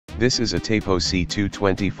This is a tapo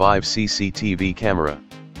C225 CCTV camera.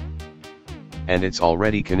 And it's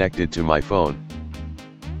already connected to my phone.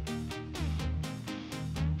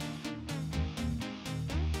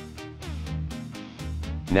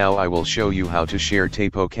 Now I will show you how to share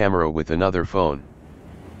tapo camera with another phone.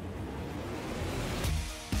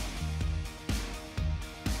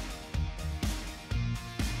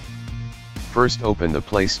 First open the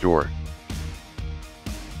Play Store.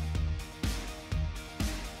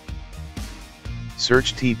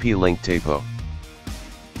 Search TP-Link Tapo.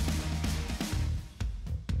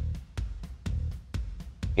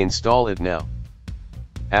 Install it now.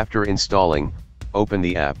 After installing, open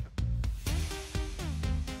the app.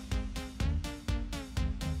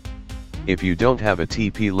 If you don't have a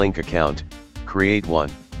TP-Link account, create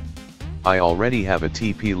one. I already have a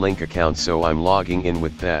TP-Link account, so I'm logging in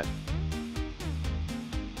with that.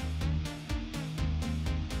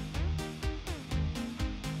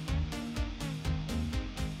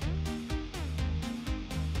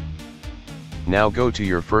 Now go to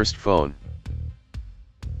your first phone.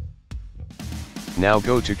 Now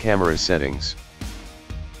go to camera settings.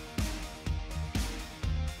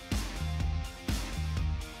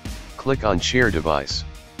 Click on Share Device.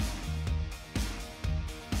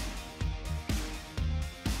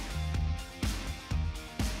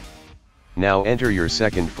 Now enter your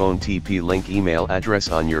second phone TP-Link email address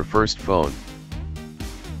on your first phone.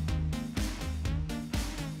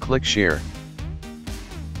 Click Share.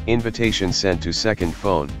 Invitation sent to second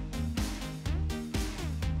phone.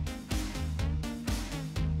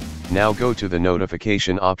 Now go to the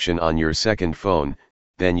notification option on your second phone,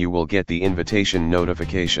 then you will get the invitation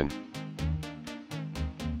notification.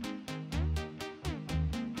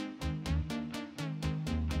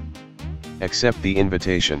 Accept the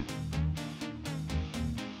invitation.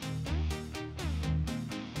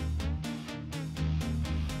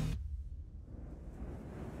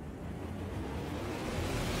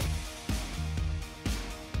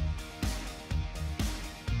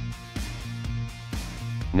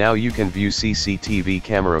 Now you can view CCTV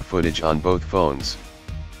camera footage on both phones.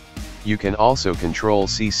 You can also control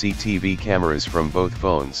CCTV cameras from both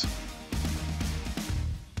phones.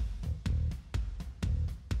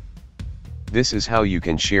 This is how you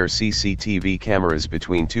can share CCTV cameras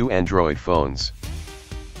between two Android phones.